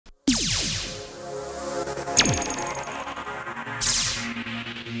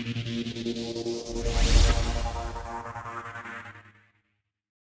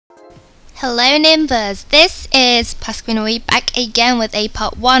Hello NinBuzz, this is PasqualinaWii back again with a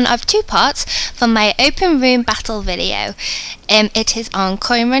part 1 of 2 parts from my open room battle video. It is on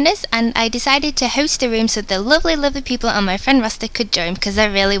coin runners, and I decided to host a room so the lovely people on my friend roster could join because I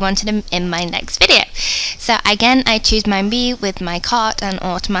really wanted them in my next video. So again, I choose my Wii with my cart and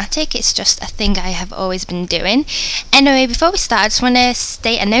automatic. It's just a thing I have always been doing. Anyway, before we start, I just want to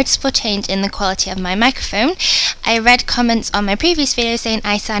state a noticeable change in the quality of my microphone. I read comments on my previous video saying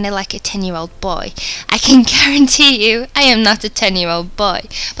I sounded like a 10-year-old boy. I can guarantee you I am not a 10-year-old boy.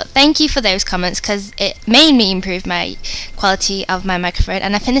 But thank you for those comments because it made me improve my quality of my microphone,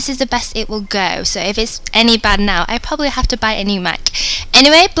 and I think this is the best it will go. So if it's any bad now, I probably have to buy a new mic.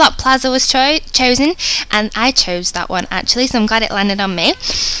 Anyway, Block Plaza was chosen, and I chose that one actually, so I'm glad it landed on me.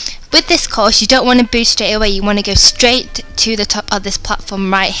 With this course, you don't want to boost straight away, you want to go straight to the top of this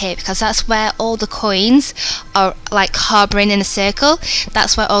platform right here, because that's where all the coins are like harbouring in a circle.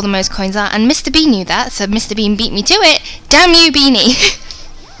 That's where all the most coins are, and Mr. Bean knew that, so Mr. Bean beat me to it. Damn you, Beanie!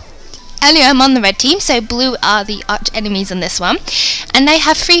 Anyway, I'm on the red team, so blue are the arch enemies on this one. And they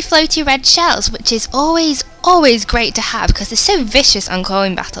have 3 floaty red shells, which is always great to have because they're so vicious on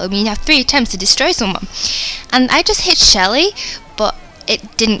coin battle. I mean, you have 3 attempts to destroy someone. And I just hit Shelly, but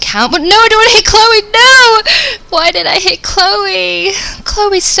it didn't count. But no, I don't want to hit Chloe, no! Why did I hit Chloe?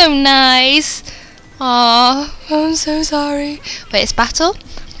 Chloe's so nice. Aw, I'm so sorry. But it's battle,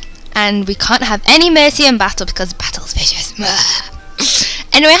 and we can't have any mercy in battle because battle's vicious.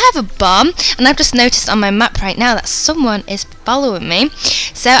 Anyway, I have a bomb, and I've just noticed on my map right now that someone is following me.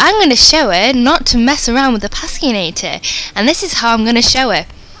 So I'm going to show her not to mess around with the Pasqualinator. And this is how I'm going to show her.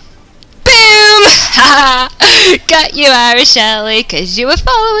 Boom! Got you, Irish Shelly, because you were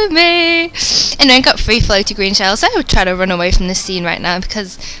following me. And I got 3 floaty green shells. I would try to run away from this scene right now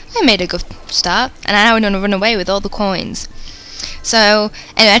because I made a good start. And now I'm going to run away with all the coins. So,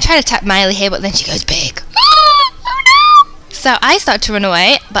 anyway, I try to attack Miley here, but then she goes big. So I start to run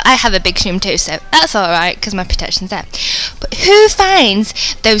away, but I have a big shroom too, so that's alright, because my protection's there. But who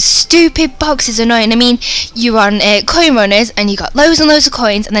finds those stupid boxes annoying? I mean, you're on coin runners, and you got loads and loads of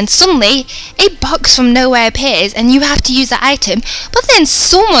coins, and then suddenly, a box from nowhere appears, and you have to use that item, but then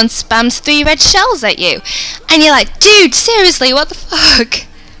someone spams 3 red shells at you. And you're like, dude, seriously, what the fuck?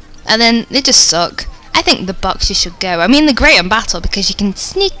 And then they just suck. I think the boxes should go. I mean, they're great in battle because you can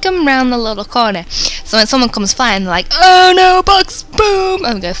sneak them round the little corner. So when someone comes flying, they're like, oh no, box, boom,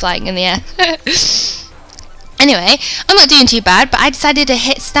 and go flying in the air. Anyway, I'm not doing too bad, but I decided to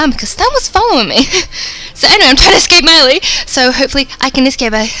hit Stan because Stan was following me. So anyway, I'm trying to escape Miley, so hopefully I can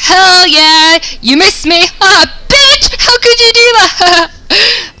escape her. Hell yeah, you missed me. Ah, bitch, how could you do that?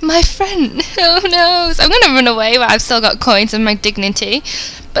 My friend, oh no. So I'm going to run away where I've still got coins and my dignity.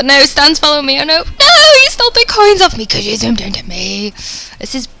 But no, Stan's following me. Oh no, no, you stole the coins off me because you zoomed into me.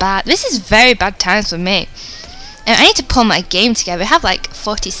 This is bad. This is very bad times for me. And I need to pull my game together. I have like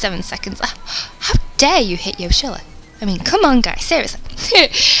 47 seconds. How dare you hit Yoshilla? I mean, come on guys, seriously.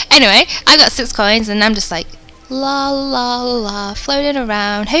 Anyway, I got 6 coins and I'm just like, la la la, floating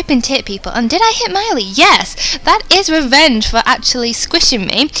around, hoping to hit people. And did I hit Miley? Yes, that is revenge for actually squishing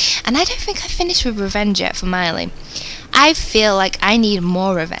me. And I don't think I finished with revenge yet for Miley. I feel like I need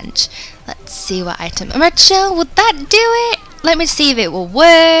more revenge. Let's see what item. A red shell, would that do it? Let me see if it will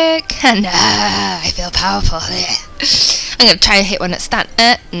work. And I feel powerful. I'm going to try and hit one at Stan.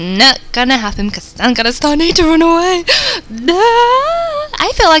 Not gonna happen because Stan's gonna start need to run away. No,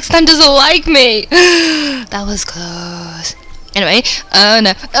 I feel like Stan doesn't like me. That was close. Anyway, oh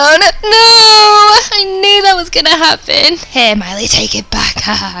no, no! I knew that was gonna happen. Here, Miley, take it back.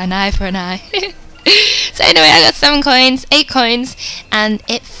 An eye for an eye. So anyway, I got 7 coins, 8 coins, and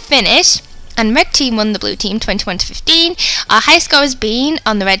it finished. And red team won the blue team 21-15. Our high score is Bean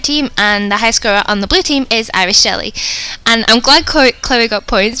on the red team, and the high scorer on the blue team is Irish Shelly. And I'm glad Chloe got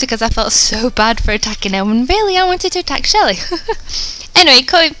points because I felt so bad for attacking her when really I wanted to attack Shelly. Anyway,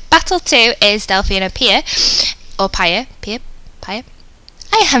 battle 2 is Delphina Pia, or Pia.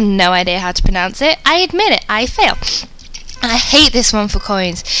 I have no idea how to pronounce it. I admit it, I fail. And I hate this one for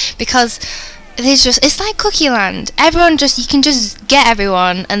coins because it's like Cookie Land. You can just get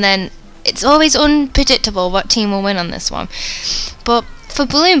everyone, and then it's always unpredictable what team will win on this one. But for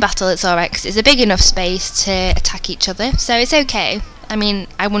balloon battle, it's alright because it's a big enough space to attack each other, so it's okay. I mean,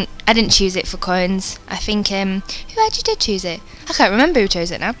 I didn't choose it for coins. I think who actually did choose it? I can't remember who chose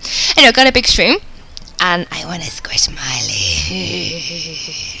it now. Anyway, I got a big shroom, and I want to squish Miley.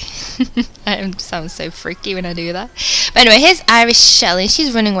 I sound so freaky when I do that. But anyway, here's Irish Shelly.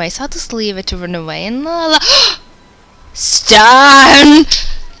 She's running away, so I'll just leave her to run away. And la la. Stan!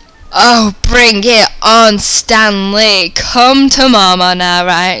 Oh, bring it on, Stanley. Come to mama now,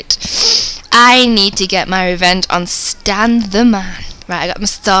 right? I need to get my revenge on Stan the man. Right, I got my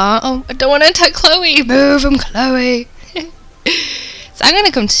star. Oh, I don't want to attack Chloe. Move from Chloe. So I'm going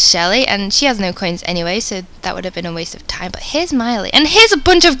to come to Shelly, and she has no coins anyway, so that would have been a waste of time. But here's Miley, and here's a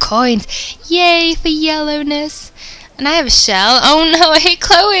bunch of coins. Yay for yellowness. And I have a shell. Oh no, I hate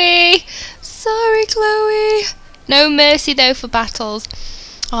Chloe. Sorry, Chloe. No mercy though for battles.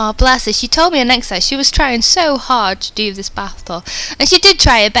 Oh, bless her. She told me on exercise she was trying so hard to do this battle. And she did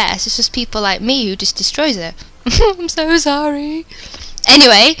try her best. It's just people like me who just destroys her. I'm so sorry.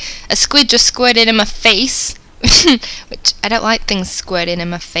 Anyway, a squid just squirted in my face. Which, I don't like things squirting in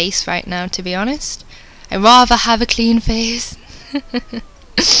my face right now, to be honest. I'd rather have a clean face.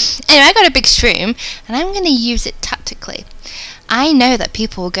 Anyway, I got a big shroom, and I'm going to use it tactically. I know that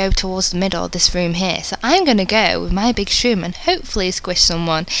people will go towards the middle of this room here, so I'm going to go with my big shroom and hopefully squish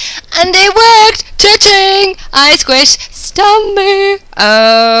someone. And it worked! Cha-ching! I squished Stanley!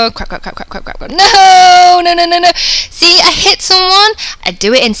 Oh, crap, crap, crap, crap, crap, crap. No, no, no, no, no. See, I hit someone, I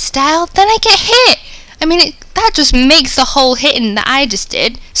do it in style, then I get hit. I mean, that just makes the whole hitting that I just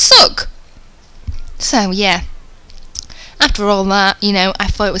did suck. So, yeah. After all that, you know, I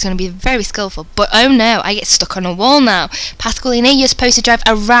thought it was going to be very skillful. But oh no, I get stuck on a wall now. Pasqualina, you're supposed to drive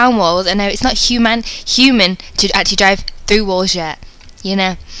around walls. I know it's not human to actually drive through walls yet. You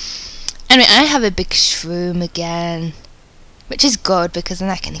know. Anyway, I have a big shroom again. Which is good, because I'm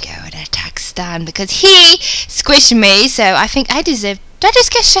not going to go and attack Stan. Because he squished me, so I think I deserve... Did I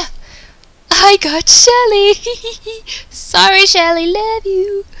just get shot? I got Shelly. Sorry, Shelly. Love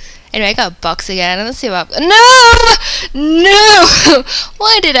you. Anyway, I got a box again. Let's see what I've got. No! No!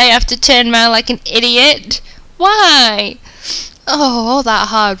 Why did I have to turn around like an idiot? Why? Oh, all that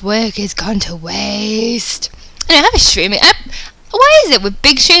hard work has gone to waste. Anyway, I have a shroom. Why is it with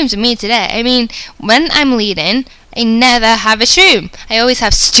big shrooms with me today? I mean, when I'm leading, I never have a shroom. I always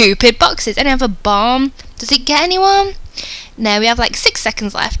have stupid boxes. And I have a bomb. Does it get anyone? No, we have like 6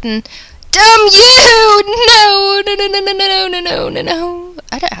 seconds left, and... Damn you! No, no, no, no, no, no, no, no, no, no.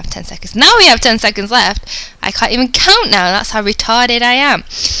 I don't have 10 seconds. Now we have 10 seconds left. I can't even count now. That's how retarded I am.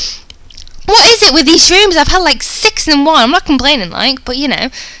 What is it with these shrooms? I've had like 6 in one. I'm not complaining, like, but you know,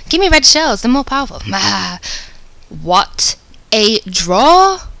 give me red shells. They're more powerful. What a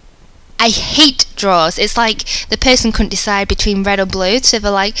draw. I hate draws. It's like the person couldn't decide between red or blue, so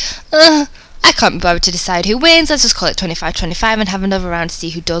they're like, I can't be bothered to decide who wins. Let's just call it 25-25 and have another round to see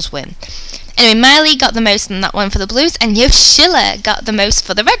who does win. Anyway, Miley got the most in that one for the blues, and Yoshilla got the most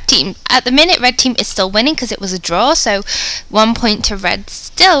for the red team. At the minute, red team is still winning because it was a draw, so 1 point to red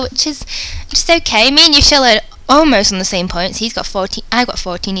still, which is just okay. Me and Yoshilla are almost on the same points. He's got 14, I got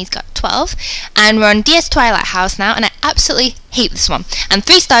 14, he's got 12. And we're on DS Twilight House now, and I absolutely hate this one. And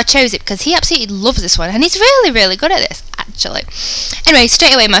 3-star chose it because he absolutely loves this one, and he's really, really good at this, actually. Anyway,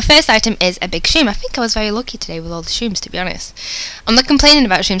 straight away, my first item is a big shroom. I think I was very lucky today with all the shrooms, to be honest. I'm not complaining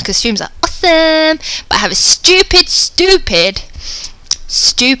about shrooms because shrooms are awesome, but I have a stupid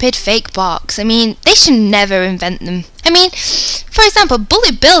fake box. I mean, they should never invent them. I mean, for example,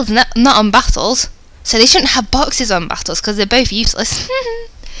 Bullet Bill's not on battles, so they shouldn't have boxes on battles because they're both useless.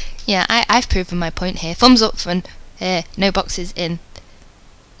 Yeah, I've proven my point here. Thumbs up for no boxes in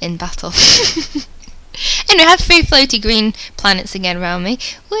battle. Anyway, I have 3 floaty green planets again around me.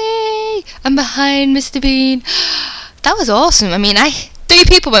 Whee! I'm behind Mr. Bean. That was awesome. I mean, 3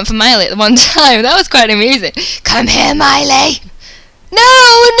 people went for Miley at the one time. That was quite amazing. Come here, Miley. No,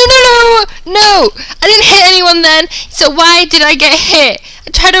 no, no, no, no. I didn't hit anyone then. So why did I get hit?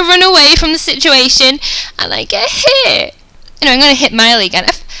 I tried to run away from the situation and I get hit. Anyway, I'm going to hit Miley again.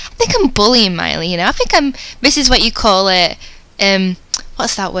 I think I'm bullying Miley, you know. I think this is what you call it,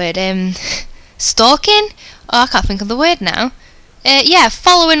 what's that word? Stalking? Oh, I can't think of the word now. Yeah,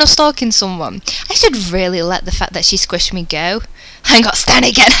 following or stalking someone. I should really let the fact that she squished me go. I got Stan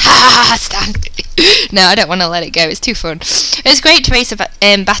again. Ha ha, Stan. No, I don't want to let it go. It's too fun. It's great to race a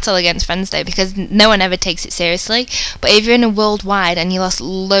battle against friends though, because no one ever takes it seriously. But if you're in a worldwide and you lost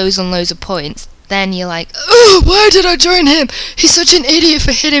loads and loads of points, then you're like, oh, why did I join him? He's such an idiot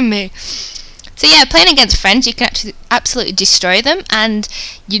for hitting me. So yeah, playing against friends, you can actually absolutely destroy them, and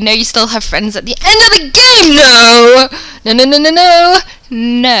you know you still have friends at the end of the game. No! No, no, no, no, no!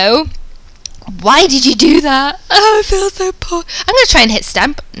 No. Why did you do that? Oh, I feel so poor. I'm going to try and hit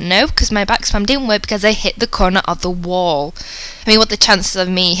Stamp. No, because my back spam didn't work because I hit the corner of the wall. I mean, what are the chances of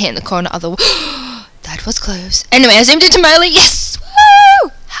me hitting the corner of the wall? That was close. Anyway, I zoomed into Miley. Yes!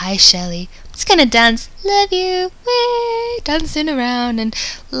 Woo! Hi, Shelly. I'm just going to dance. Love you. Wee! Dancing around and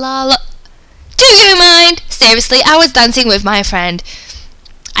la la. Do you mind? Seriously, I was dancing with my friend.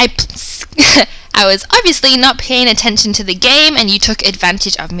 I was obviously not paying attention to the game, and you took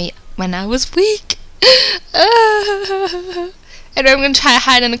advantage of me when I was weak. And I'm going to try to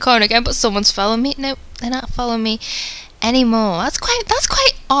hide in the corner again, but someone's following me. No, they're not following me anymore. That's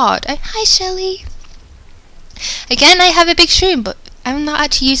quite odd. Oh, hi, Shelley. Again, I have a big shroom, but I'm not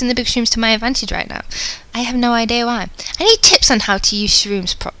actually using the big shrooms to my advantage right now. I have no idea why. I need tips on how to use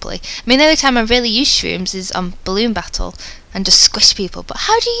shrooms properly. I mean, the only time I really use shrooms is on Balloon Battle and just squish people. But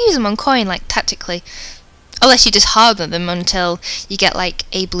how do you use them on coin, like, tactically? Unless you just harden them until you get, like,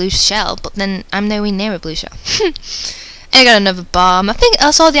 a blue shell. But then I'm nowhere near a blue shell. And I got another bomb. I think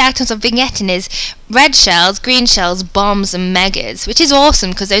that's all the items I've been getting is red shells, green shells, bombs, and megas. Which is awesome,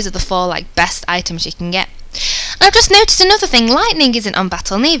 because those are the 4, like, best items you can get. And I've just noticed another thing. Lightning isn't on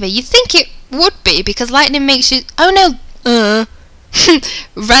battle neither. You'd think it would be, because lightning makes you... Oh, no.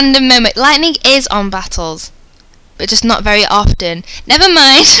 Random moment. Lightning is on battles, but just not very often. Never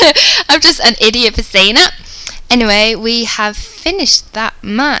mind. I'm just an idiot for saying that. Anyway, we have finished that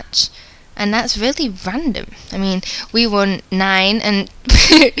match. And that's really random. I mean, we won 9 and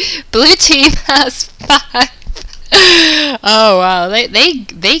blue team has 5. Oh wow,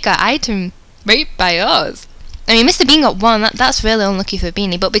 they got item raped by us. I mean, Mr. Bean got 1. That's really unlucky for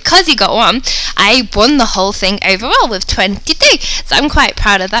Beanie, but because he got 1, I won the whole thing overall with 22. So I'm quite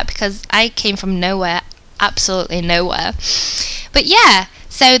proud of that, because I came from nowhere, absolutely nowhere. But yeah,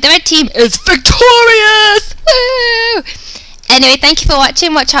 so the red team is victorious! Woo! Anyway, thank you for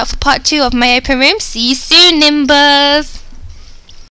watching. Watch out for part 2 of my open room. See you soon, NinBuzz!